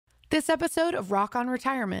This episode of Rock on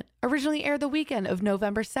Retirement originally aired the weekend of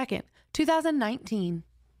November 2nd, 2019.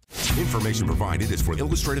 Information provided is for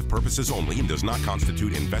illustrative purposes only and does not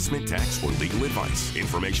constitute investment, tax, or legal advice.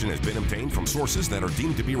 Information has been obtained from sources that are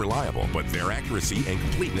deemed to be reliable, but their accuracy and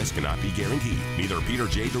completeness cannot be guaranteed. Neither Peter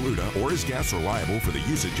J. Deruta or his guests are liable for the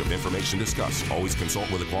usage of information discussed. Always consult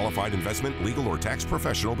with a qualified investment, legal, or tax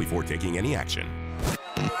professional before taking any action.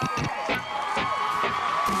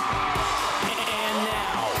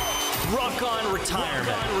 Rock on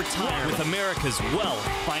Retirement with America's wealth,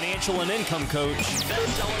 financial and income coach,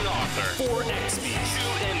 best-selling author, 4 XPs,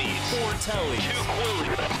 2 Emmys, 4 Tellys, 2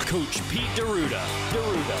 Quillies, Coach Pete Deruta.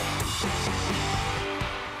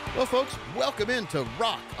 Well, folks, welcome into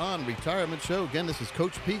Rock on Retirement Show. Again, this is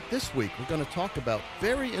Coach Pete. This week, we're going to talk about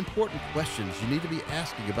very important questions you need to be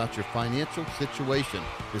asking about your financial situation.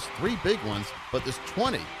 There's 3 big ones, but there's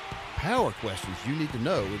 20 power questions you need to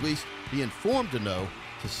know, at least be informed to know,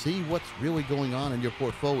 to see what's really going on in your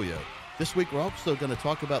portfolio. This week, we're also going to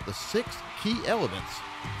talk about the 6 key elements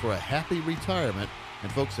for a happy retirement.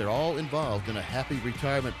 And folks, they're all involved in a happy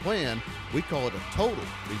retirement plan. We call it a total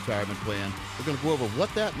retirement plan. We're going to go over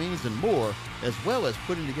what that means and more, as well as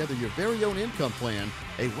putting together your very own income plan,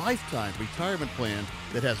 a lifetime retirement plan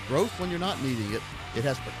that has growth when you're not needing it. It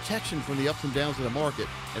has protection from the ups and downs of the market,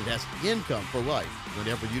 and it has income for life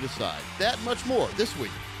whenever you decide. That much more this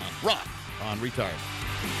week on Rock on Retirement.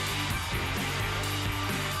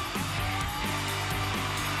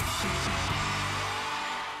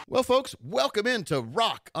 Well, folks, welcome into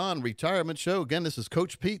Rock on Retirement Show. Again, this is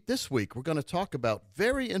Coach Pete. This week, we're going to talk about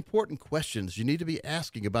very important questions you need to be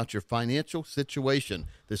asking about your financial situation.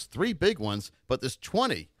 There's 3 big ones, but there's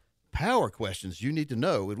 20 power questions you need to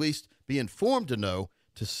know, at least be informed to know,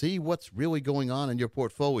 to see what's really going on in your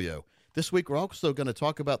portfolio. This week, we're also going to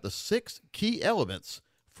talk about the 6 key elements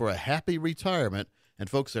for a happy retirement. And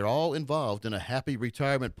folks, they're all involved in a happy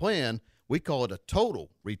retirement plan. We call it a total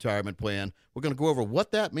retirement plan. We're going to go over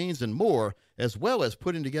what that means and more, as well as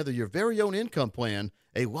putting together your very own income plan,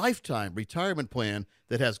 a lifetime retirement plan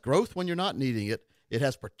that has growth when you're not needing it. It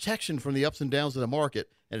has protection from the ups and downs of the market,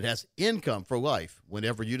 and it has income for life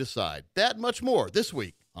whenever you decide. That much more this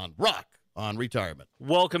week on Rock on Retirement.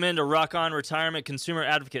 Welcome into Rock on Retirement. Consumer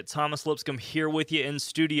advocate Thomas Lipscomb here with you in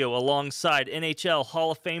studio alongside NHL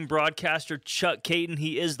Hall of Fame broadcaster Chuck Caton.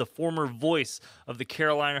 He is the former voice of the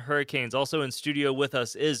Carolina Hurricanes. Also in studio with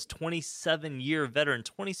us is 27-year veteran,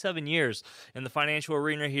 27 years in the financial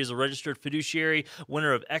arena. He is a registered fiduciary,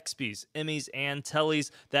 winner of XPs, Emmys, and Tellys.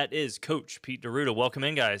 That is Coach Pete Deruta. Welcome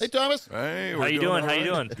in, guys. Hey, Thomas. Hey, how you doing? How you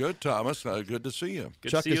doing? Good, Thomas. Good to see you.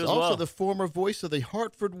 Good Chuck to see you is as also well. the former voice of the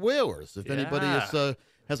Hartford Whalers. If anybody Yeah.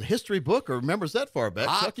 has a history book or remembers that far back,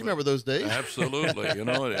 Chuck, you remember those days? Absolutely. And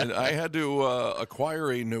I had to acquire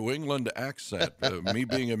a New England accent, me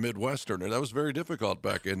being a Midwesterner. That was very difficult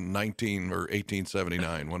back in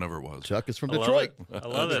 1879, whenever it was. Chuck is from I love Detroit. it. I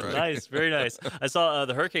love it. Right. Nice. Very nice. I saw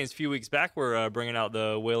the Hurricanes a few weeks back were bringing out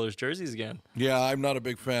the Whalers jerseys again. Yeah, I'm not a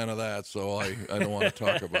big fan of that, so I don't want to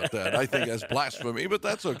talk about that. I think that's blasphemy, but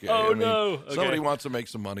that's okay. Oh, I mean, no. Okay. Somebody wants to make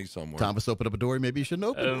some money somewhere. Thomas opened up a door maybe you shouldn't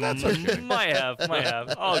open. That's okay. Might have.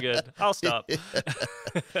 All good. I'll stop.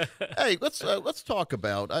 Hey, let's talk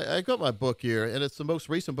about. I got my book here, and it's the most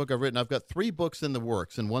recent book I've written. I've got 3 books in the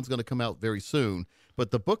works, and one's going to come out very soon.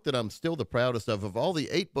 But the book that I'm still the proudest of all the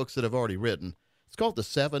 8 books that I've already written, it's called The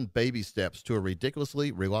 7 Baby Steps to a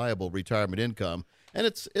Ridiculously Reliable Retirement Income, and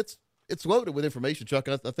it's loaded with information, Chuck.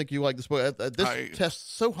 And I think you like this book. This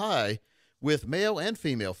tests so high with male and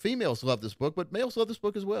female. Females love this book, but males love this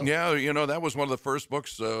book as well. Yeah, that was one of the first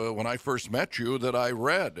books when I first met you that I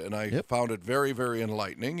read, and I found it very, very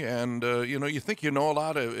enlightening. And, you think you know a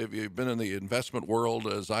lot if you've been in the investment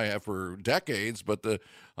world, as I have for decades, but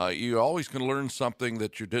you always can learn something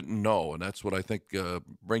that you didn't know, and that's what I think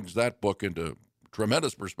brings that book into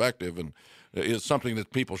tremendous perspective and is something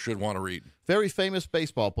that people should want to read. Very famous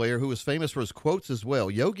baseball player who was famous for his quotes as well.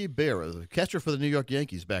 Yogi Berra, the catcher for the New York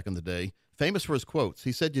Yankees back in the day, famous for his quotes.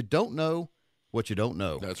 He said, "You don't know what you don't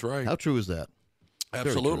know." That's right. How true is that?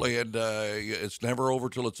 Absolutely, and it's never over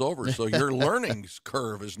till it's over. So your learning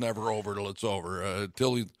curve is never over till it's over,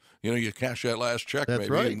 until you cash that last check. That's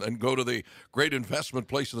maybe, right. and go to the great investment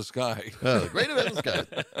place in the sky. Great investment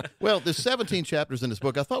sky. Well, there's 17 chapters in this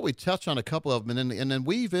book. I thought we'd touch on a couple of them and then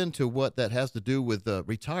weave into what that has to do with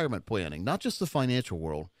retirement planning, not just the financial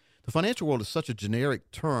world. The financial world is such a generic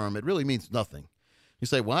term, it really means nothing. You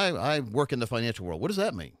say, well, I work in the financial world. What does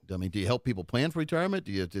that mean? I mean, do you help people plan for retirement?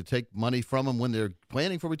 Do you take money from them when they're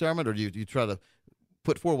planning for retirement? Or do you try to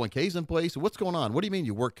put 401ks in place? What's going on? What do you mean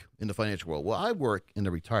you work in the financial world? Well, I work in the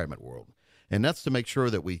retirement world. And that's to make sure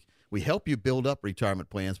that we We help you build up retirement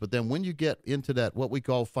plans, but then when you get into that, what we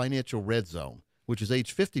call financial red zone, which is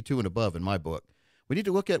age 52 and above in my book, we need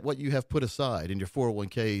to look at what you have put aside in your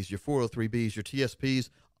 401ks, your 403bs, your TSPs,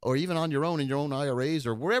 or even on your own in your own IRAs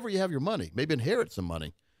or wherever you have your money. Maybe inherit some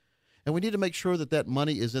money. And we need to make sure that that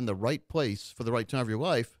money is in the right place for the right time of your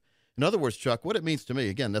life. In other words, Chuck, what it means to me,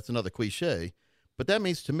 again, that's another cliche, but that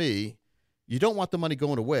means to me, you don't want the money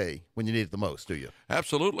going away when you need it the most, do you?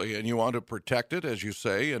 Absolutely, and you want to protect it, as you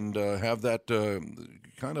say, and have that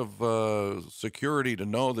kind of security to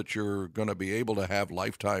know that you're going to be able to have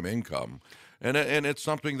lifetime income. And it's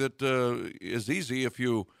something that is easy if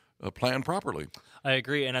you plan properly. I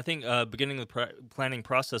agree, and I think beginning the planning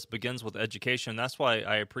process begins with education. That's why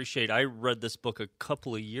I read this book a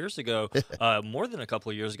couple of years ago, more than a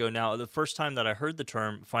couple of years ago now, the first time that I heard the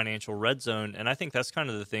term financial red zone, and I think that's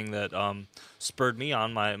kind of the thing that spurred me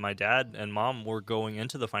on. My dad and mom were going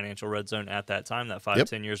into the financial red zone at that time, that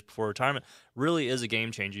 5-10 years before retirement. Really is a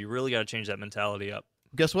game changer. You really got to change that mentality up.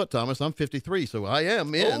 Guess what, Thomas? I'm 53, so I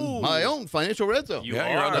am in my own financial red zone. You're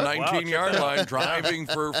on the 19-yard line driving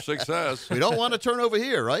for success. We don't want to turn over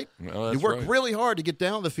here, right? Well, you work really hard to get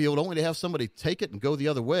down the field only to have somebody take it and go the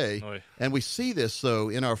other way. Oy. And we see this, though,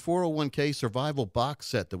 in our 401k survival box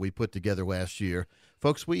set that we put together last year.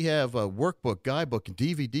 Folks, we have a workbook, guidebook, and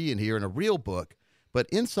DVD in here and a real book. But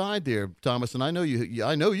inside there, Thomas, and I know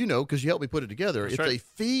you know because you helped me put it together, That's it's right. a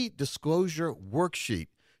fee disclosure worksheet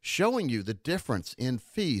showing you the difference in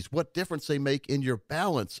fees, what difference they make in your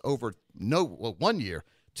balance over 1 year,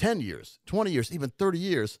 10 years, 20 years, even 30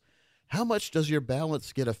 years. How much does your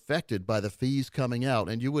balance get affected by the fees coming out?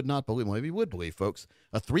 And you would not believe, well, maybe you would believe, folks,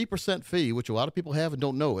 a 3% fee, which a lot of people have and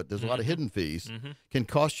don't know it, there's a lot of hidden fees, can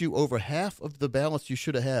cost you over half of the balance you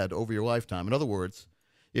should have had over your lifetime. In other words,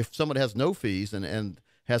 if someone has no fees and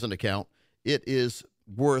has an account, it is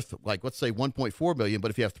worth, like, let's say $1.4 million,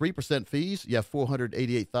 but if you have 3% fees, you have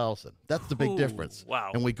 $488,000. That's the big difference.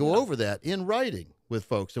 Wow. And we go over that in writing with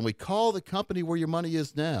folks, and we call the company where your money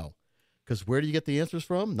is now. Because where do you get the answers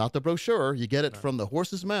from? Not the brochure. You get it from the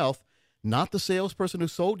horse's mouth, not the salesperson who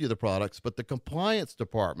sold you the products, but the compliance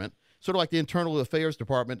department, sort of like the internal affairs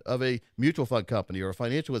department of a mutual fund company or a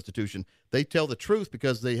financial institution. They tell the truth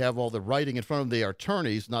because they have all the writing in front of them. They are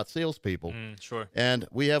attorneys, not salespeople. Sure. And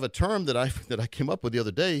we have a term that I came up with the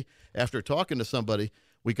other day after talking to somebody.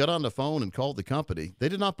 We got on the phone and called the company. They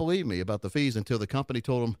did not believe me about the fees until the company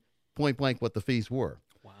told them point blank what the fees were.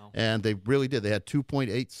 Wow. And they really did. They had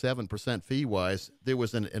 2.87% fee-wise. There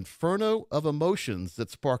was an inferno of emotions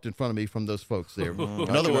that sparked in front of me from those folks there. In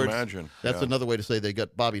I other can words, imagine. that's Yeah. another way to say they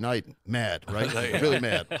got Bobby Knight mad, right? Really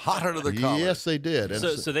mad. Hot under the collar. Yes, they did.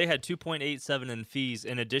 And So they had 2.87 in fees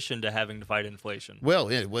in addition to having to fight inflation. well,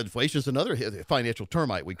 inflation is another financial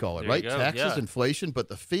termite, we call it, There right? you go, Taxes, yeah. inflation, but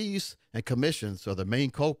the fees and commissions are the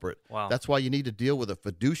main culprit. Wow. That's why you need to deal with a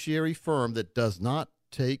fiduciary firm that does not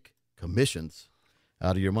take commissions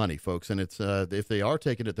out of your money, folks. And it's if they are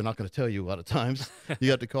taking it, they're not going to tell you a lot of times. You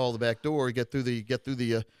have to call the back door, get through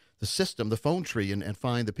the system, the phone tree, and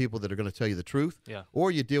find the people that are going to tell you the truth. Yeah. Or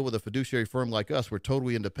you deal with a fiduciary firm like us. We're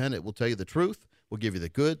totally independent. We'll tell you the truth. We'll give you the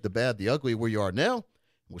good, the bad, the ugly, where you are now.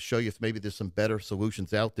 We'll show you if maybe there's some better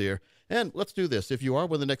solutions out there. And let's do this. If you are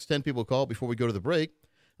one of the next 10 people call before we go to the break,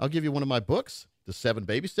 I'll give you one of my books, The 7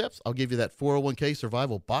 Baby Steps. I'll give you that 401k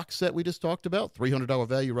survival box set we just talked about, $300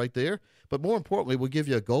 value right there. But more importantly, we'll give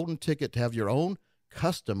you a golden ticket to have your own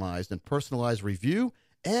customized and personalized review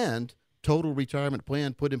and total retirement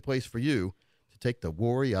plan put in place for you to take the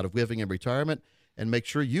worry out of living in retirement and make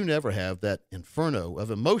sure you never have that inferno of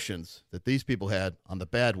emotions that these people had on the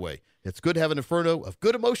bad way. It's good to have an inferno of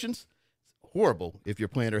good emotions. It's horrible if your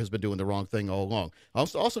planner has been doing the wrong thing all along. I'm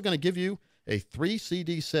also going to give you a 3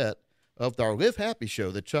 CD set of our Live Happy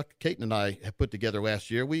show that Chuck Caton and I have put together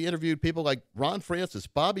last year. We interviewed people like Ron Francis,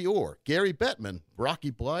 Bobby Orr, Gary Bettman,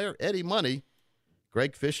 Rocky Blyer, Eddie Money,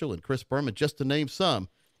 Greg Fishel, and Chris Berman, just to name some.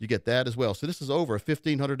 You get that as well. So this is over a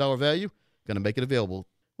 $1,500 value. Going to make it available.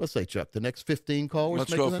 Let's say, Chuck, the next 15 callers.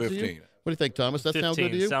 Let's make go sense to you? 15. What do you think, Thomas? That sound good to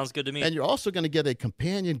 15 you? sounds good to me. And you're also going to get a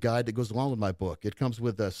companion guide that goes along with my book. It comes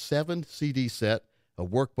with a 7 CD set, a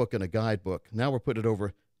workbook, and a guidebook. Now we're putting it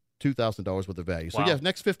over $2,000 worth of value. So, Wow. yeah,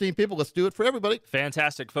 next 15 people, let's do it for everybody.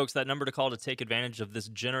 Fantastic, folks. That number to call to take advantage of this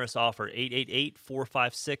generous offer,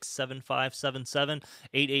 888-456-7577,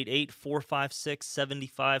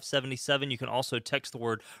 888-456-7577. You can also text the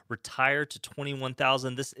word RETIRE to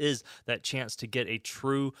 21,000. This is that chance to get a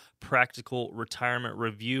true practical retirement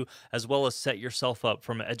review, as well as set yourself up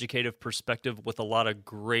from an educative perspective with a lot of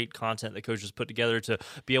great content that Coach has put together to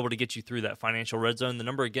be able to get you through that financial red zone. The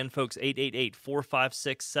number again, folks,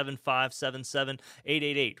 888-456-7577. 888-456-7577,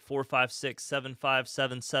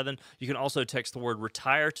 888-456-7577. You can also text the word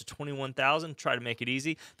RETIRE to 21,000. Try to make it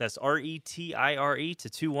easy. That's RETIRE to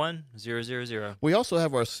 21000. We also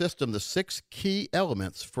have our system, the 6 key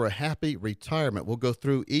elements for a happy retirement. We'll go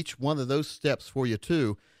through each one of those steps for you,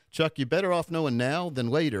 too. Chuck, you're better off knowing now than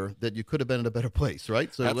later that you could have been in a better place,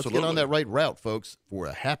 right? So Absolutely. Let's get on that right route, folks, for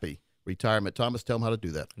a happy retirement. Thomas, tell them how to do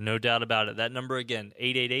that. No doubt about it. That number again,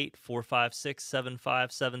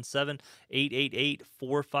 888-456-7577,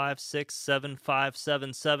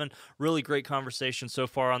 888-456-7577. Really great conversation so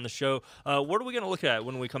far on the show. What are we going to look at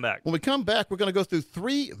when we come back? When we come back, we're going to go through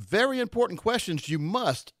 3 very important questions you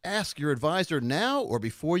must ask your advisor now or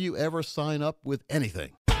before you ever sign up with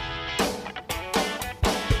anything.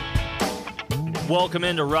 Welcome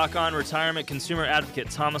into Rock On Retirement. Consumer advocate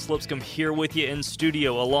Thomas Lipscomb here with you in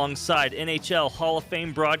studio alongside NHL Hall of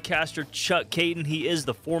Fame broadcaster Chuck Kaiton. He is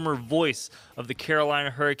the former voice of the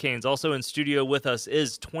Carolina Hurricanes. Also in studio with us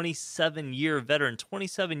is 27-year veteran,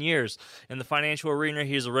 27 years in the financial arena.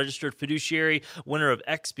 He is a registered fiduciary, winner of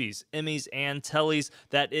XPs, Emmys, and Tellys.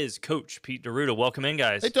 That is Coach Pete D'Arruda. Welcome in,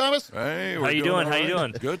 guys. Hey, Thomas. Hey, How you doing? all How you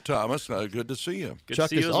right. doing? Good, Thomas. Good to see you. Good Chuck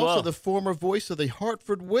to see is you as also well. the former voice of the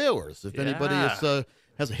Hartford Whalers. If anybody has a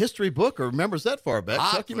history book or remembers that far back.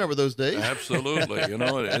 Chuck, you remember those days? Absolutely. You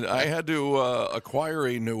know, and I had to acquire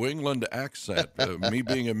a New England accent, me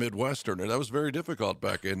being a Midwesterner. That was very difficult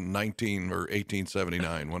back in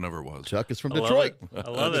 1879, whenever it was. Chuck is from I love Detroit. it.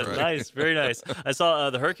 I love it. Right. Nice. Very nice. I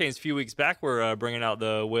saw the Hurricanes a few weeks back were bringing out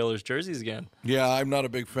the Whalers jerseys again. Yeah, I'm not a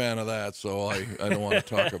big fan of that, so I don't want to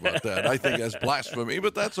talk about that. I think that's blasphemy,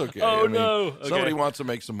 but that's okay. Oh, I mean, no. Okay. Somebody wants to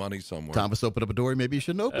make some money somewhere. Thomas opened up a door maybe you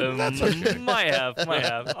shouldn't open. That's okay. Might have.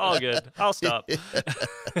 All good. I'll stop.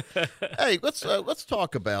 Hey, let's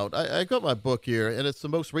talk about. I got my book here, and it's the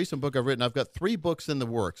most recent book I've written. I've got 3 books in the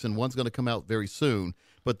works, and one's going to come out very soon.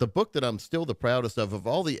 But the book that I'm still the proudest of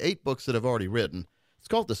all the 8 books that I've already written, it's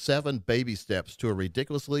called The 7 Baby Steps to a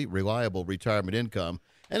Ridiculously Reliable Retirement Income,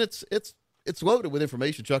 and it's loaded with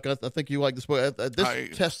information. Chuck, I think you like this book.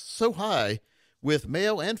 This tests so high with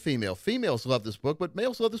male and female. Females love this book, but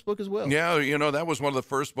males love this book as well. Yeah, you know, that was one of the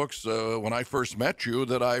first books when I first met you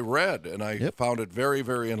that I read, and I found it very,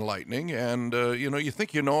 very enlightening. And, you know, you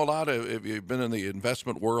think you know a lot if you've been in the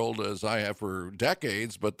investment world, as I have for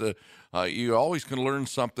decades, but you always can learn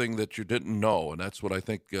something that you didn't know, and that's what I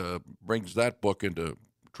think brings that book into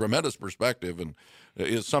tremendous perspective and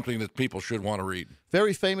is something that people should want to read.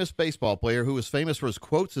 Very famous baseball player who was famous for his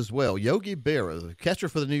quotes as well. Yogi Berra, the catcher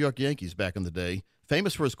for the New York Yankees back in the day,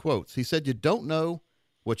 famous for his quotes. He said, "You don't know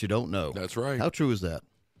what you don't know." That's right. How true is that?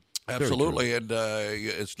 Absolutely, and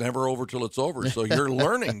it's never over till it's over. So your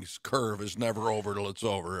learning curve is never over till it's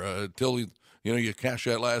over, until you cash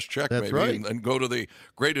that last check. That's maybe right. and go to the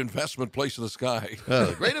great investment place in the sky.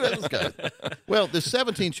 Great investment guy. Well, there's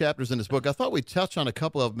 17 chapters in this book. I thought we'd touch on a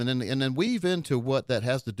couple of them and then weave into what that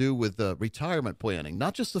has to do with retirement planning,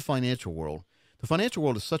 not just the financial world. The financial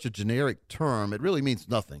world is such a generic term, it really means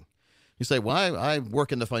nothing. You say, well, I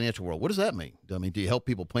work in the financial world. What does that mean? I mean, do you help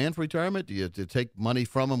people plan for retirement? Do you take money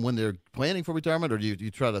from them when they're planning for retirement, or do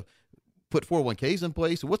you try to put 401ks in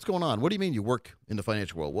place? What's going on? What do you mean you work in the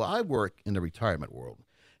financial world? Well, I work in the retirement world,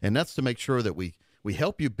 and that's to make sure that we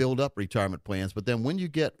help you build up retirement plans. But then when you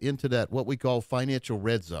get into that, what we call financial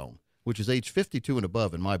red zone, which is age 52 and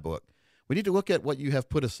above in my book, we need to look at what you have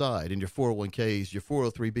put aside in your 401ks, your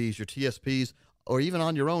 403bs, your TSPs, or even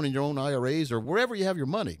on your own in your own IRAs or wherever you have your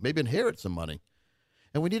money. Maybe inherit some money.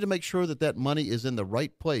 And we need to make sure that that money is in the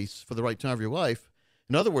right place for the right time of your life.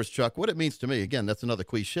 In other words, Chuck, what it means to me, again, that's another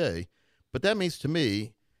cliche, but that means to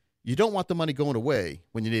me, you don't want the money going away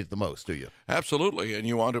when you need it the most, do you? Absolutely, and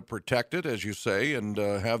you want to protect it, as you say, and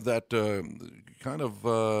have that kind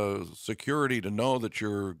of security to know that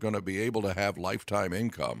you're going to be able to have lifetime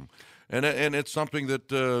income. And it's something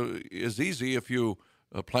that is easy if you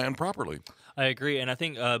plan properly. I agree, and I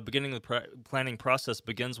think beginning the planning process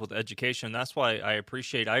begins with education. That's why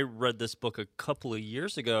I read this book a couple of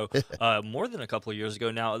years ago, more than a couple of years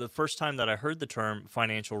ago now, the first time that I heard the term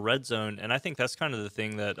financial red zone, and I think that's kind of the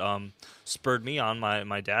thing that spurred me on.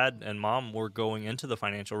 My dad and mom were going into the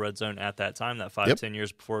financial red zone at that time, that 5-10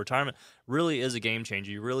 years before retirement. Really is a game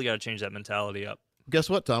changer. You really got to change that mentality up.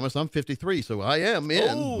 Guess what, Thomas? I'm 53, so I am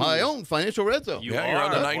in my own financial red zone. You You're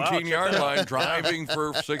on the 19-yard line driving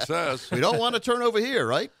for success. We don't want to turn over here,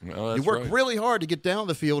 right? No, that's you work right. really hard to get down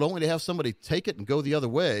the field only to have somebody take it and go the other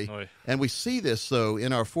way. Oy. And we see this, though,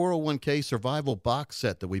 in our 401k survival box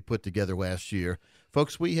set that we put together last year.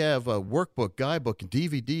 Folks, we have a workbook, guidebook, and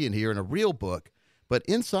DVD in here, and a real book. But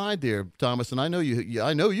inside there, Thomas, and I know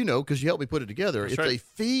you know because you helped me put it together, That's it's right. a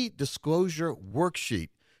fee disclosure worksheet.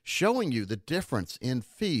 showing you the difference in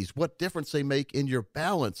fees, what difference they make in your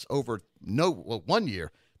balance over 1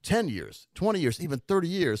 year, 10 years, 20 years, even 30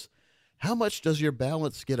 years. How much does your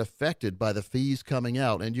balance get affected by the fees coming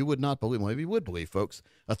out? And you would not believe, well, maybe you would believe, folks,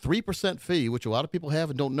 a 3% fee, which a lot of people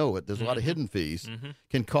have and don't know it, there's a lot of hidden fees,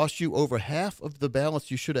 can cost you over half of the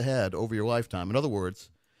balance you should have had over your lifetime. In other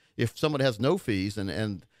words, if someone has no fees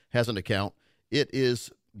and has an account, it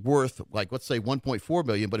is worth, like, let's say $1.4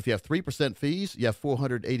 million, but if you have 3% fees, you have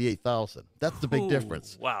 $488,000. That's the big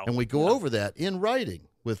difference. Wow. And we go over that in writing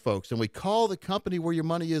with folks, and we call the company where your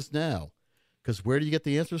money is now. Because where do you get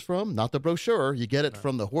the answers from? Not the brochure. You get it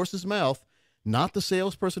from the horse's mouth, not the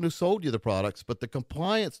salesperson who sold you the products, but the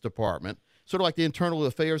compliance department, sort of like the internal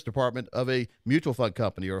affairs department of a mutual fund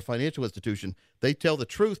company or a financial institution. They tell the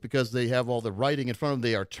truth because they have all the writing in front of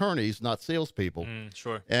them. They are attorneys, not salespeople.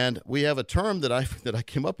 Sure. And we have a term that I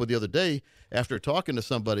came up with the other day after talking to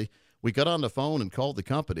somebody. We got on the phone and called the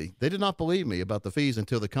company. They did not believe me about the fees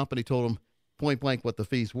until the company told them point blank what the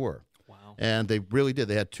fees were. And they really did.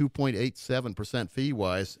 They had 2.87%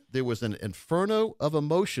 fee-wise. There was an inferno of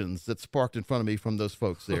emotions that sparked in front of me from those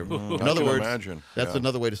folks there. In other words, that's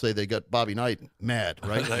another way to say they got Bobby Knight mad,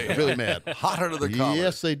 right? Really mad. Hot under the collar.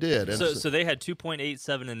 Yes, they did. And So they had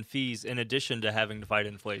 2.87 in fees in addition to having to fight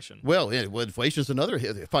inflation. Well, inflation is another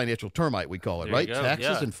financial termite, we call it, There right? you go.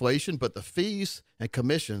 Taxes, inflation, but the fees and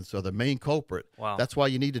commissions are the main culprit. Wow. That's why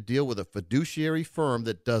you need to deal with a fiduciary firm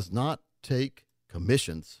that does not take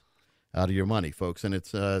commissions out of your money, folks. And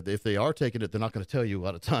it's if they are taking it, they're not going to tell you a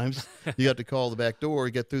lot of times. You have to call the back door,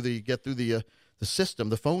 get through the system,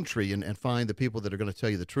 the phone tree, and find the people that are going to tell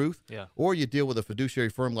you the truth. Yeah. Or you deal with a fiduciary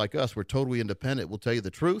firm like us. We're totally independent. We'll tell you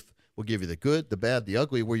the truth. We'll give you the good, the bad, the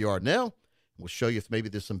ugly, where you are now. We'll show you if maybe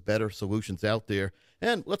there's some better solutions out there.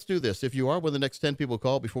 And let's do this. If you are one of the next 10 people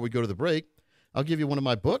call before we go to the break, I'll give you one of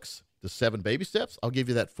my books, The 7 Baby Steps. I'll give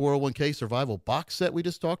you that 401k survival box set we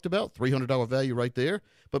just talked about, $300 value right there.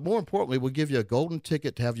 But more importantly, we'll give you a golden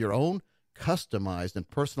ticket to have your own customized and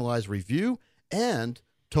personalized review and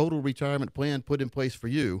total retirement plan put in place for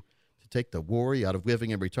you to take the worry out of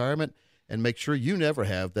living in retirement and make sure you never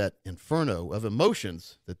have that inferno of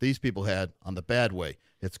emotions that these people had on the bad way.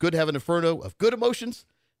 It's good to have an inferno of good emotions.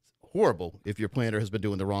 It's horrible if your planner has been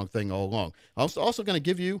doing the wrong thing all along. I'm also going to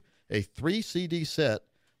give you a 3-CD set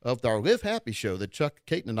of our Live Happy show that Chuck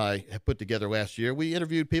Caton and I have put together last year. We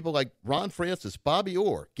interviewed people like Ron Francis, Bobby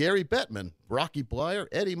Orr, Gary Bettman, Rocky Blyer,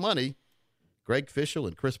 Eddie Money, Greg Fishel,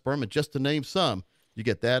 and Chris Berman, just to name some. You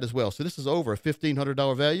get that as well. So this is over a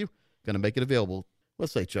 $1,500 value. Going to make it available.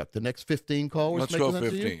 Let's say, Chuck, the next 15 callers. Let's go 15.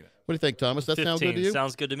 What do you think, Thomas? That 15 sound good to you?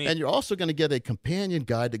 Sounds good to me. And you're also going to get a companion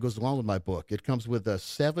guide that goes along with my book. It comes with a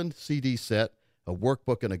 7-CD set, a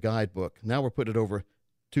workbook, and a guidebook. Now we're putting it over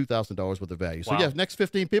 $2,000 worth of value. So, Wow. yeah, next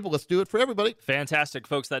 15 people, let's do it for everybody. Fantastic,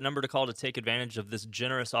 folks. That number to call to take advantage of this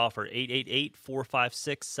generous offer,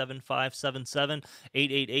 888-456-7577,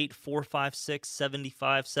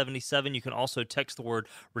 888-456-7577. You can also text the word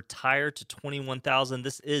RETIRE to 21,000.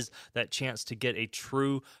 This is that chance to get a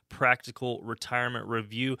true practical retirement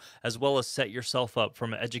review, as well as set yourself up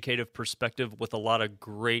from an educative perspective with a lot of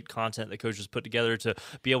great content that Coach has put together to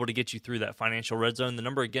be able to get you through that financial red zone. The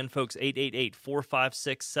number again, folks,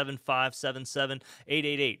 888-456-7577,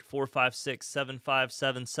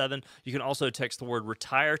 888-456-7577. You can also text the word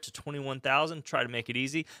RETIRE to 21,000. Try to make it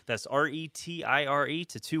easy. That's RETIRE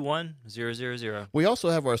to 21000. We also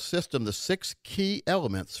have our system, the 6 key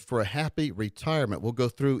elements for a happy retirement. We'll go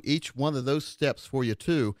through each one of those steps for you,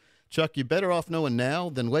 too. Chuck, you're better off knowing now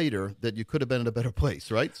than later that you could have been in a better place,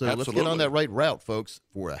 right? So Let's get on that right route, folks,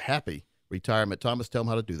 for a happy retirement. Thomas, tell them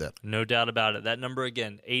how to do that. No doubt about it. That number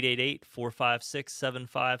again,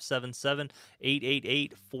 888-456-7577,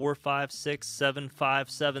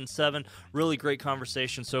 888-456-7577. Really great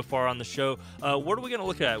conversation so far on the show. What are we going to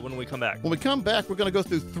look at when we come back? When we come back, we're going to go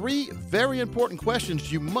through 3 very important questions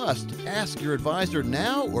you must ask your advisor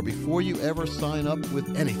now or before you ever sign up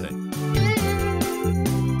with anything.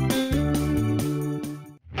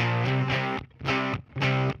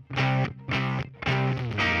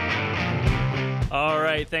 All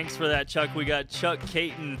right, thanks for that, Chuck. We got Chuck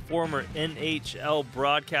Caton, former NHL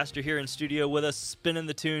broadcaster, here in studio with us, spinning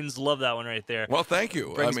the tunes. Love that one right there. Well, thank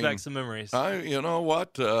you. Brings back some memories. You know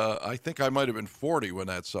what? I think I might have been 40 when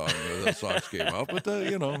that Sox came out, but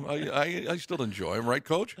I still enjoy them, right,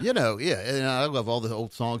 Coach? You know, yeah, and I love all the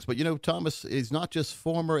old songs, but Thomas is not just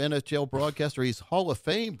former NHL broadcaster; he's Hall of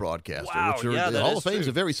Fame broadcaster. Wow, the Hall of Fame is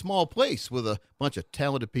true. a very small place with a bunch of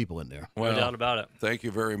talented people in there. No doubt about it. Thank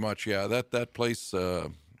you very much. Yeah, that place.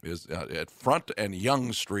 is at Front and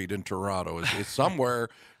Yonge Street in Toronto. It's somewhere.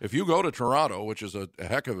 If you go to Toronto, which is a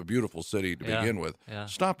heck of a beautiful city to begin with,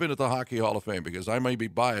 stop in at the Hockey Hall of Fame, because I may be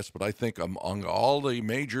biased, but I think among all the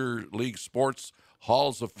major league sports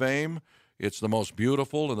halls of fame, it's the most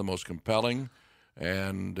beautiful and the most compelling.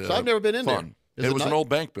 And so I've never been in fun. there. It was an old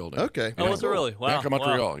bank building. Okay. Oh, was it really? Wow. Bank of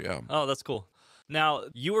Montreal, yeah. Oh, that's cool. Now,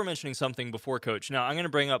 you were mentioning something before, Coach. Now, I'm going to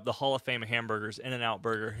bring up the Hall of Fame of hamburgers, In-N-Out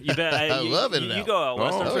Burger. You bet. I love In-N-Out. You go out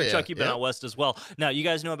west. I'm sure, yeah. Chuck, you've been out west as well. Now, you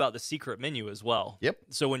guys know about the secret menu as well. Yep.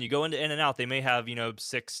 So when you go into In-N-Out, they may have,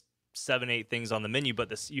 6, 7, 8 things on the menu,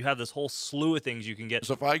 but you have this whole slew of things you can get.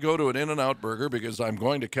 So if I go to an In-N-Out Burger, because I'm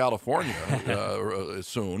going to California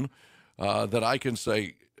soon, that I can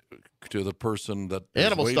say to the person that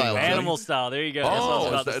Animal is waiting style. outside, Animal style. There you go. That's what I was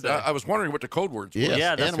about to say. I was wondering what the code words were. Yes,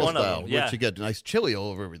 Yeah, that's animal one of style, them. Yeah. which you get nice chili all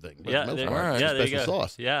over everything. Yeah, Most there- of our yeah, there you special go.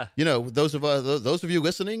 sauce. Yeah. Those of you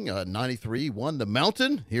listening, 93.1 The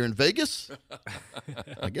Mountain here in Vegas.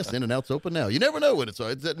 I guess In-N-Out's open now. You never know when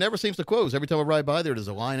it never seems to close. Every time I ride by there's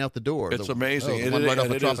a line out the door. It's amazing. The one right off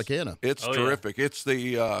of it is- Tropicana. It's terrific. It's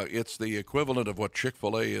the equivalent of what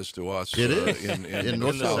Chick-fil-A is to us. It is. in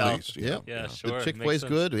North the South. Southeast. Yeah. Yeah, sure. The Chick-fil-A's Makes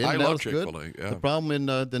good. I In-N-Out's love good. Chick-fil-A. Yeah. The problem in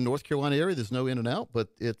the North Carolina area, there's no In-N-Out, but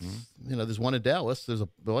it's there's one in Dallas. There's a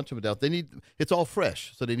bunch of them out. It's all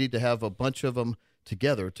fresh, so they need to have a bunch of them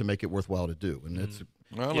together to make it worthwhile to do. And it's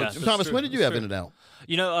Well, Yeah. it's- Thomas, true. when did you That's have true.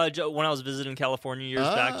 In-N-Out? When I was visiting California years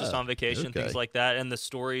back, just on vacation, okay. things like that, and the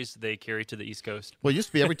stories they carry to the East Coast. Well, it used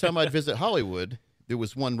to be every time I'd visit Hollywood, there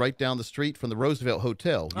was one right down the street from the Roosevelt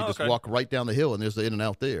Hotel. You just okay. walk right down the hill, and there's the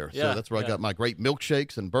In-N-Out there. Yeah, So that's where I yeah. got my great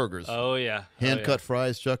milkshakes and burgers. Oh, yeah. Hand-cut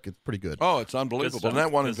fries, Chuck. It's pretty good. Oh, it's unbelievable. stuff. And that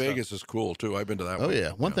one in Good stuff. Vegas is cool, too. I've been to that Oh, one.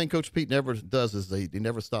 yeah. One thing Coach Pete never does is he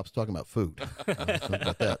never stops talking about food. Something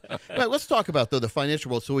about that. All right, let's talk about, though, the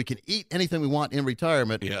financial world so we can eat anything we want in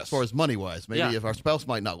retirement Yes. as far as money-wise. Maybe Yeah. if our spouse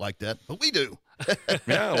might not like that, but we do.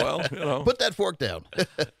 Yeah, well, Put that fork down.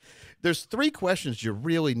 There's 3 questions you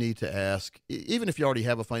really need to ask, even if you already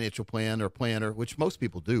have a financial plan or planner, which most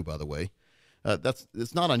people do, by the way.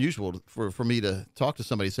 It's not unusual for me to talk to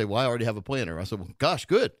somebody and say, well, I already have a planner. I said, well, gosh,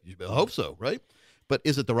 good. I hope so, right? But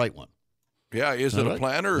is it the right one? Yeah, is it All a right.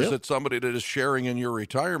 planner, or is Yep. it somebody that is sharing in your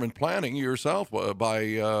retirement planning yourself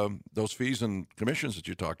by those fees and commissions that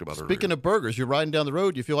you talked about Speaking earlier? of burgers, you're riding down the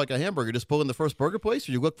road, you feel like a hamburger, just pull in the first burger place,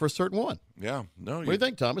 or you look for a certain one? Yeah, no, What do you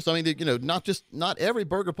think, Thomas? I mean, not every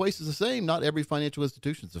burger place is the same. Not every financial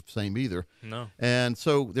institution is the same either. No. And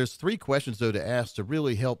so there's 3 questions, though, to ask to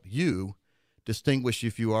really help you distinguish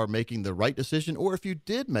if you are making the right decision or if you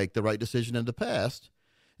did make the right decision in the past.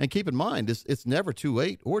 And keep in mind, it's never too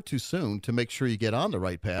late or too soon to make sure you get on the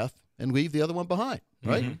right path and leave the other one behind,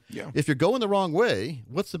 right? Yeah. If you're going the wrong way,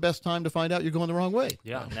 what's the best time to find out you're going the wrong way?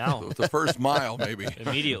 Yeah, now. the first mile, maybe.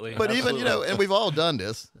 Immediately. But even, Absolutely. and we've all done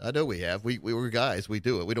this. I know we have. We were guys. We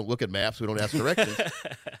do it. We don't look at maps. We don't ask directions.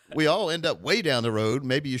 We all end up way down the road.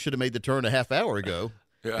 Maybe you should have made the turn a half hour ago,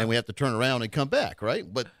 Yeah. and we have to turn around and come back,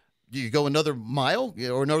 right? But do you go another mile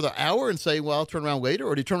or another hour and say, well, I'll turn around later,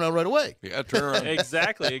 or do you turn around right away? Yeah, turn around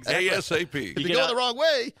Exactly. ASAP. If you get go out- the wrong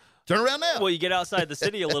way, turn around now. Well, you get outside the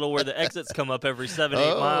city a little where the exits come up every 7,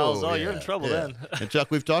 8 miles. Oh, you're in trouble then. And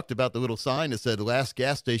Chuck, we've talked about the little sign that said last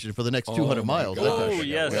gas station for the next 200 my miles. gosh. Oh, Haven't we?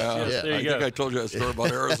 yes, Yeah, yes, there I you think go. I told you that story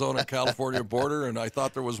about Arizona and California border, and I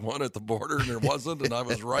thought there was one at the border, and there wasn't, and I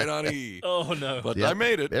was right on E. Oh, no. But Yeah, I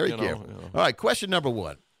made it. Very you know, careful. you know. All right, question number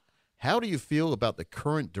 1. How do you feel about the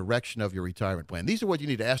current direction of your retirement plan? These are what you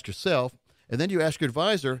need to ask yourself, and then you ask your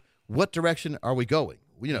advisor, what direction are we going?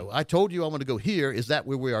 I told you I want to go here. Is that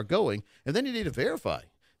where we are going? And then you need to verify.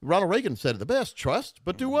 Ronald Reagan said it the best, trust,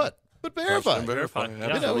 but do what? But verify. Trust and verify. Yeah. You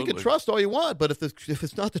can Absolutely. trust all you want, but if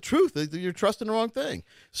it's not the truth, you're trusting the wrong thing.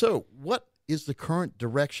 So what is the current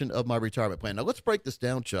direction of my retirement plan? Now, let's break this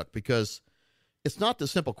down, Chuck, because it's not the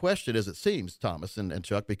simple question as it seems, Thomas and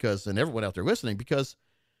Chuck, and everyone out there listening, because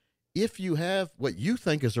if you have what you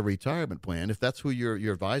think is a retirement plan, if that's who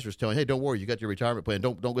your advisor is telling, hey, don't worry, you got your retirement plan,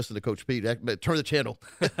 don't listen to Coach Pete, turn the channel.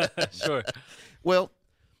 Sure. Well,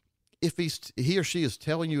 if he or she is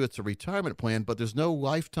telling you it's a retirement plan, but there's no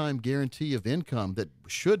lifetime guarantee of income that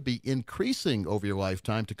should be increasing over your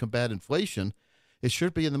lifetime to combat inflation, it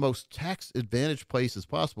should be in the most tax-advantaged place as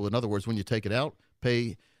possible. In other words, when you take it out,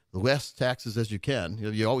 pay less taxes as you can.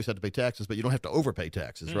 You always have to pay taxes, but you don't have to overpay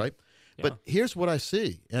taxes, right? Yeah. But here's what I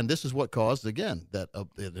see, and this is what caused, again, that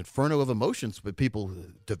an inferno of emotions that people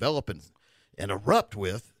develop and erupt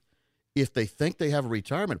with. If they think they have a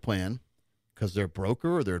retirement plan because their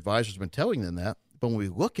broker or their advisor's been telling them that, but when we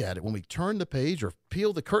look at it, when we turn the page or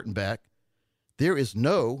peel the curtain back, there is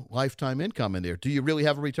no lifetime income in there. Do you really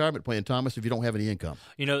have a retirement plan, Thomas, if you don't have any income?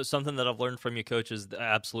 You know, something that I've learned from you, Coach, is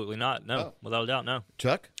absolutely not. No, without a doubt, no.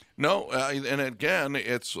 Chuck? No, and again,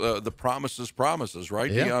 it's the promises,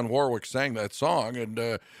 right? Yeah. Dionne Warwick sang that song,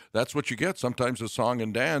 and that's what you get sometimes, a song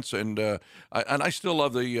and dance. And I still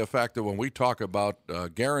love the fact that when we talk about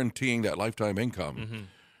guaranteeing that lifetime income,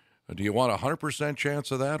 do you want a 100%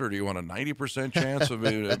 chance of that, or do you want a 90% chance of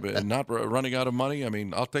not running out of money? I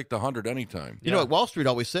mean, I'll take the 100 anytime. You know what Wall Street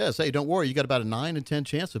always says? Hey, don't worry, you got about a 9 in 10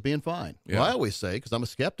 chance of being fine. Yeah. Well, I always say, because I'm a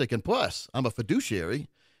skeptic, and plus, I'm a fiduciary,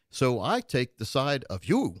 so I take the side of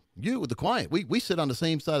you, the client. We sit on the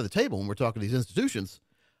same side of the table when we're talking to these institutions.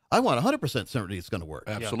 I want 100% certainty it's going to work.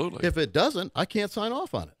 Absolutely. If it doesn't, I can't sign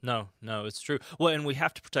off on it. No, it's true. Well, and we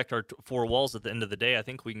have to protect our four walls at the end of the day. I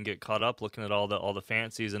think we can get caught up looking at all the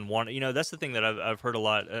fancies and want. You know, that's the thing that I've heard a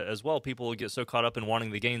lot as well. People get so caught up in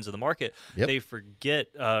wanting the gains of the market, they forget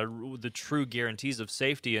the true guarantees of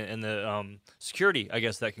safety and the security, I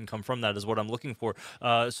guess, that can come from that is what I'm looking for.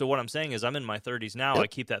 So what I'm saying is I'm in my 30s now. I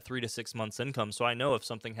keep that 3 to 6 months income, so I know if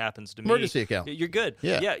something happens to me, emergency account. You're good.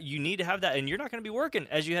 Yeah, you need to have that, and you're not going to be working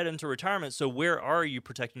as you head into retirement. So what are you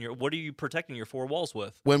protecting your four walls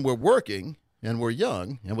with? When we're working and we're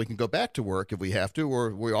young and we can go back to work if we have to,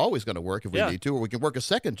 or we're always going to work if we need to, or we can work a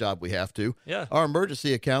second job we have to, our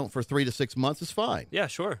emergency account for 3 to 6 months is fine. Yeah,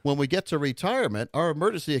 sure. When we get to retirement, our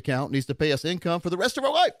emergency account needs to pay us income for the rest of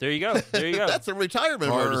our life. There you go. That's a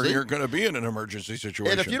retirement or emergency. You're going to be in an emergency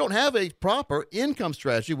situation. And if you don't have a proper income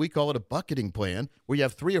strategy, we call it a bucketing plan, where you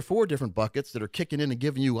have 3 or 4 different buckets that are kicking in and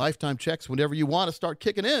giving you lifetime checks whenever you want to start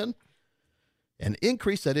kicking in, and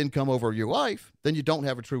increase that income over your life, then you don't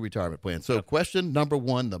have a true retirement plan. So question number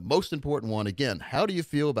 1, the most important one, again, how do you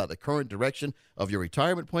feel about the current direction of your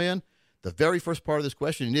retirement plan? The very first part of this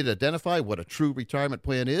question, you need to identify what a true retirement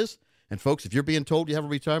plan is. And folks, if you're being told you have a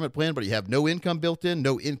retirement plan, but you have no income built in,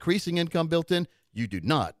 no increasing income built in, you do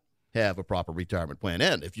not have a proper retirement plan.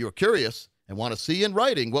 And if you're curious and want to see in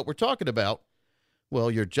writing what we're talking about, well,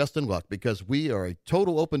 you're just in luck, because we are a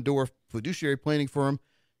total open door fiduciary planning firm.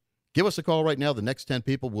 Give us a call right now. The next 10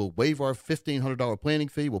 people will waive our $1,500 planning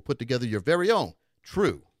fee. We'll put together your very own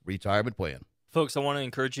true retirement plan. Folks, I want to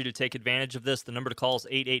encourage you to take advantage of this. The number to call is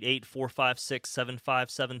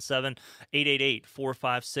 888-456-7577,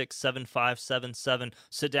 888-456-7577.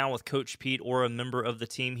 Sit down with Coach Pete or a member of the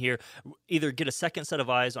team here. Either get a second set of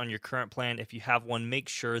eyes on your current plan. If you have one, make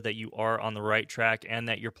sure that you are on the right track and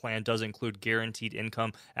that your plan does include guaranteed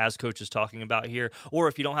income, as Coach is talking about here. Or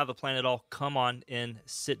if you don't have a plan at all, come on in,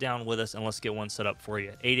 sit down with us, and let's get one set up for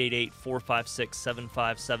you.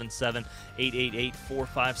 888-456-7577,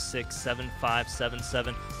 888-456-7577.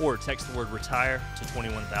 Or text the word retire to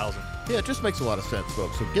 21,000. Yeah, it just makes a lot of sense,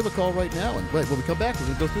 folks. So give a call right now, and when we come back, we're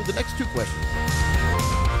going to go through the next 2 questions.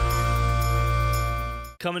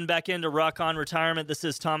 Coming back into Rock On Retirement, this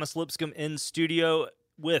is Thomas Lipscomb in studio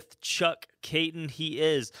with Chuck Caton. He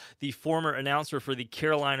is the former announcer for the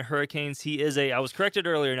Carolina Hurricanes. He is I was corrected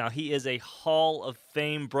earlier now, he is a Hall of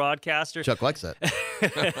Fame broadcaster. Chuck likes that.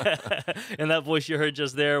 And that voice you heard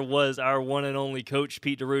just there was our one and only Coach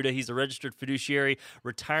Pete D'Arruda. He's a registered fiduciary,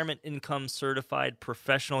 retirement income certified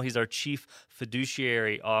professional. He's our chief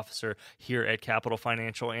fiduciary officer here at Capital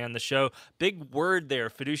Financial and the show. Big word there,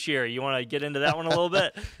 fiduciary. You want to get into that one a little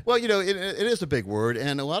bit? Well, you know, it is a big word,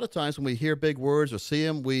 and a lot of times when we hear big words or see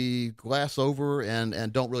them, we glass over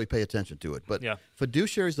and don't really pay attention to it. But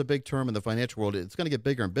fiduciary is a big term in the financial world. It's going to get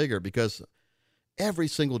bigger and bigger, because every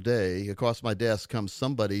single day across my desk comes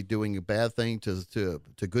somebody doing a bad thing to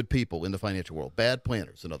good people in the financial world, bad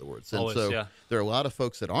planners, in other words. And there are a lot of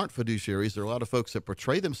folks that aren't fiduciaries. There are a lot of folks that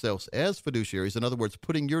portray themselves as fiduciaries, in other words,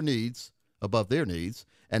 putting your needs above their needs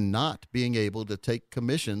and not being able to take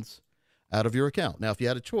commissions out of your account. Now, if you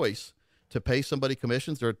had a choice to pay somebody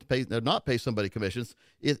commissions or not pay somebody commissions,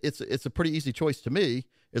 it's a pretty easy choice to me,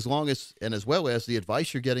 as long as and as well as the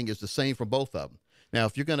advice you're getting is the same from both of them. Now,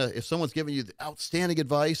 if someone's giving you outstanding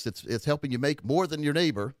advice that's helping you make more than your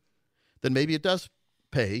neighbor, then maybe it does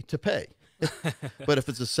pay to pay. But if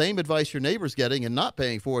it's the same advice your neighbor's getting and not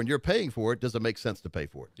paying for, and you're paying for it, does it make sense to pay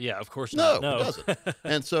for it? Yeah, of course not. No, it doesn't.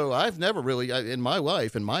 And so I've never really, in my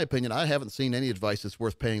life, in my opinion, I haven't seen any advice that's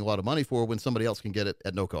worth paying a lot of money for when somebody else can get it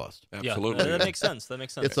at no cost. Absolutely. Yeah, that makes sense.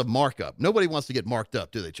 It's a markup. Nobody wants to get marked up,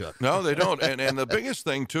 do they, Chuck? No, they don't. And the biggest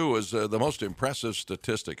thing, too, is the most impressive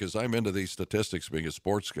statistic, because I'm into these statistics being a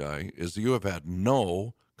sports guy, is you have had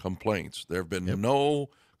no complaints. There have been no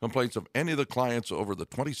complaints of any of the clients over the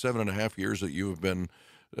 27 and a half years that you have been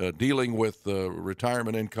dealing with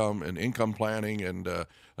retirement income and income planning and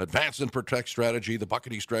advance and protect strategy, the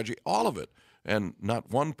bucketing strategy, all of it. And not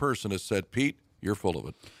one person has said, Pete, you're full of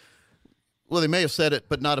it. Well, they may have said it,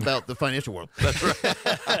 but not about the financial world. That's right.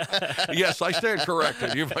 Yes, I stand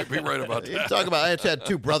corrected. You might be right about You that. talk about, I had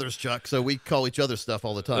two brothers, Chuck, so we call each other stuff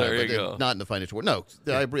all the time. There you but go. Not in the financial world.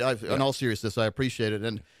 No, in all seriousness, I appreciate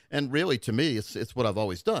it. And really, to me, it's what I've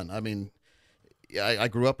always done. I mean, I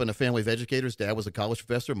grew up in a family of educators. Dad was a college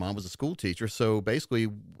professor. Mom was a school teacher. So basically,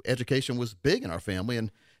 education was big in our family.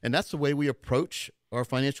 And that's the way we approach our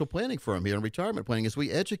financial planning firm here in retirement planning is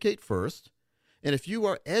we educate first. And if you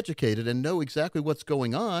are educated and know exactly what's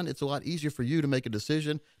going on, it's a lot easier for you to make a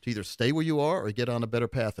decision to either stay where you are or get on a better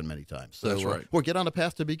path in many times. So, That's right. Or get on a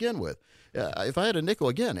path to begin with. If I had a nickel,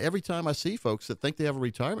 again, every time I see folks that think they have a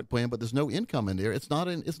retirement plan, but there's no income in there, it's not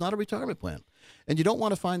a retirement plan. And you don't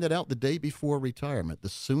want to find that out the day before retirement. The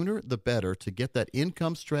sooner, the better to get that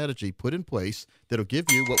income strategy put in place that'll give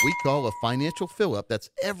you what we call a financial fill-up. That's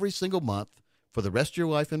every single month for the rest of your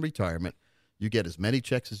life in retirement. You get as many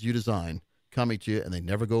checks as you design coming to you, and they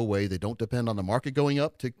never go away. They don't depend on the market going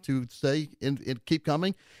up to stay and keep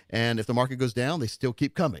coming. And if the market goes down, they still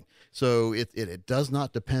keep coming. So it does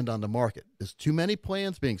not depend on the market. There's too many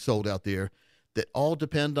plans being sold out there that all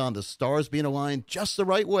depend on the stars being aligned just the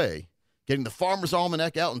right way, getting the Farmer's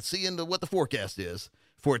Almanac out and seeing what the forecast is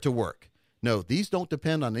for it to work. No, these don't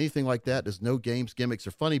depend on anything like that. There's no games, gimmicks,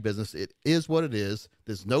 or funny business. It is what it is.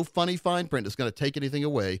 There's no funny fine print that's going to take anything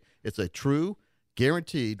away. It's a true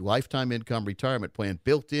guaranteed lifetime income retirement plan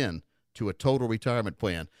built in to a total retirement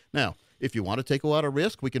plan. Now, if you want to take a lot of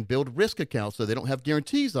risk, we can build risk accounts so they don't have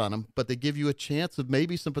guarantees on them, but they give you a chance of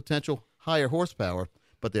maybe some potential higher horsepower,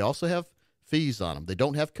 but they also have fees on them. They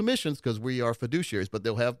don't have commissions because we are fiduciaries, but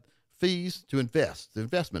they'll have fees to invest, the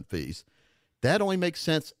investment fees. That only makes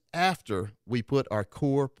sense after we put our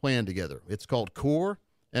core plan together. It's called Core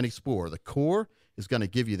and Explore. The core is going to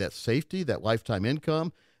give you that safety, that lifetime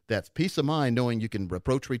income, that's peace of mind knowing you can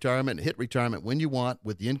approach retirement and hit retirement when you want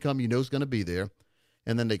with the income you know is going to be there.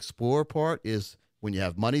 And then the explore part is when you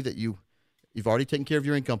have money that you've already taken care of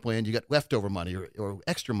your income plan, you got leftover money or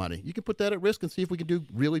extra money. You can put that at risk and see if we can do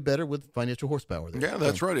really better with financial horsepower there. Yeah,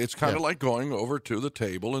 that's right. It's kind of like going over to the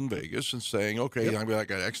table in Vegas and saying, okay, I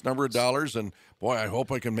got X number of dollars, and boy, I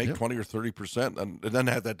hope I can make 20 or 30%, and then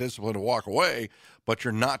have that discipline to walk away, but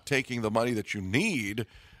you're not taking the money that you need.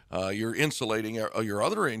 You're insulating your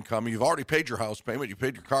other income. You've already paid your house payment, you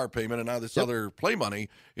paid your car payment, and now this other play money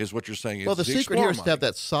is what you're saying. Well, the secret here is to have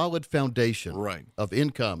that solid foundation right. of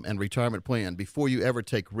income and retirement plan before you ever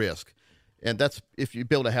take risk. And that's if you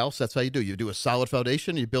build a house, that's how you do. You do a solid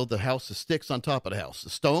foundation, you build the house of sticks on top of the house. The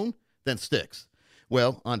stone, then sticks.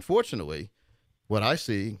 Well, unfortunately, what I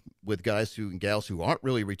see with guys and gals who aren't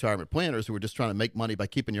really retirement planners, who are just trying to make money by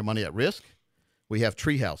keeping your money at risk, we have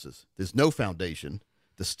tree houses. There's no foundation.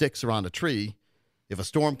 The sticks are on the tree. If a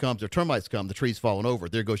storm comes or termites come, the tree's falling over.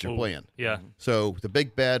 There goes your plan. Yeah. So the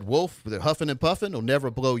big bad wolf, the huffing and puffing, will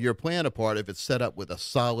never blow your plan apart if it's set up with a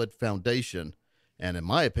solid foundation. And in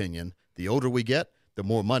my opinion, the older we get, the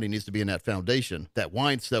more money needs to be in that foundation. That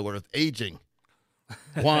wine cellar of aging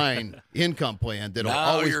wine income plan that'll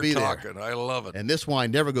always be there. I love it. And this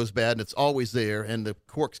wine never goes bad, and it's always there, and the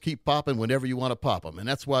corks keep popping whenever you want to pop them. And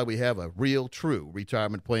that's why we have a real, true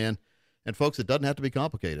retirement plan. And, folks, it doesn't have to be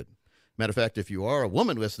complicated. Matter of fact, if you are a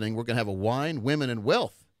woman listening, we're going to have a Wine, Women, and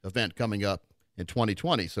Wealth event coming up in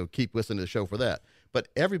 2020, so keep listening to the show for that. But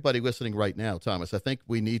everybody listening right now, Thomas, I think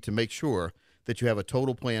we need to make sure that you have a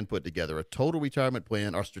total plan put together, a total retirement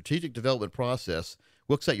plan. Our strategic development process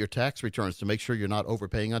looks at your tax returns to make sure you're not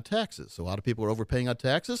overpaying on taxes. So a lot of people are overpaying on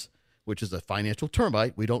taxes, which is a financial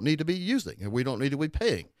termite we don't need to be using and we don't need to be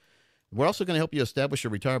paying. We're also going to help you establish a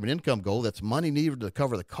retirement income goal that's money needed to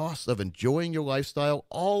cover the costs of enjoying your lifestyle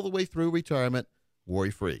all the way through retirement,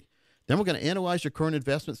 worry-free. Then we're going to analyze your current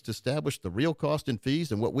investments to establish the real cost and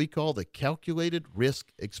fees and what we call the calculated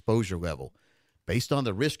risk exposure level. Based on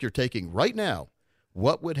the risk you're taking right now,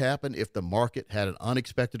 what would happen if the market had an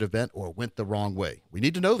unexpected event or went the wrong way? We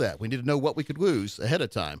need to know that. We need to know what we could lose ahead of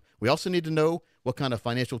time. We also need to know what kind of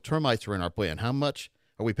financial termites are in our plan. How much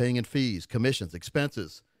are we paying in fees, commissions,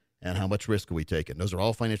 expenses? And how much risk are we taking? Those are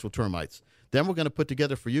all financial termites. Then we're going to put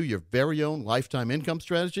together for you your very own lifetime income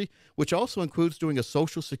strategy, which also includes doing a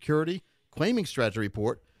Social Security claiming strategy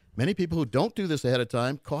report. Many people who don't do this ahead of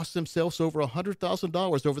time cost themselves over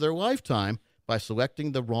 $100,000 over their lifetime by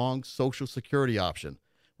selecting the wrong Social Security option.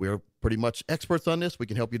 We're pretty much experts on this. We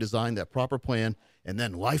can help you design that proper plan, and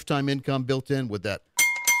then lifetime income built in with that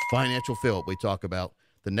financial fill we talk about.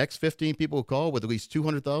 The next 15 people who call with at least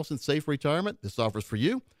 $200,000 safe retirement, this offers for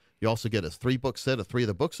you. You also get a 3-book set of 3 of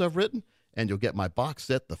the books I've written, and you'll get my box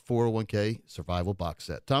set, the 401k Survival Box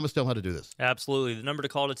Set. Thomas, tell them how to do this. Absolutely. The number to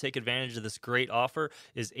call to take advantage of this great offer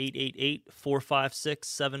is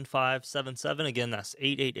 888-456-7577. Again, that's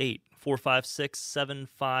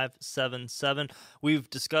 888-456-7577. We've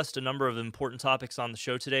discussed a number of important topics on the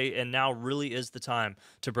show today, and now really is the time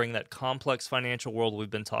to bring that complex financial world we've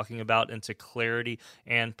been talking about into clarity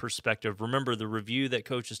and perspective. Remember, the review that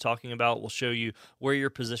Coach is talking about will show you where you're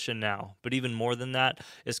positioned now, but even more than that,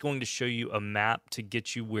 it's going to show you a map to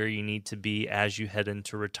get you where you need to be as you head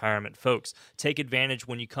into retirement. Folks, take advantage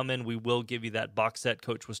when you come in. We will give you that box set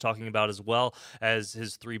Coach was talking about, as well as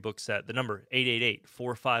his 3-book set. The number,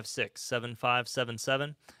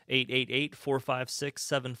 888-456-7577,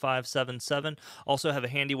 888-456-7577. Also have a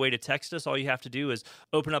handy way to text us. All you have to do is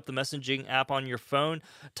open up the messaging app on your phone,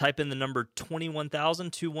 type in the number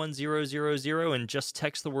 21000, 21000, and just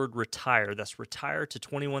text the word retire. That's retire to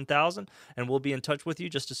 21000, and we'll be in touch with you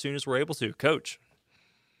just as soon as we're able to. Coach.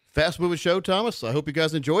 Fast moving show, Thomas. I hope you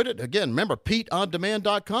guys enjoyed it. Again, remember,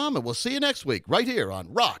 PeteOnDemand.com, and we'll see you next week right here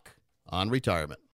on Rock on Retirement.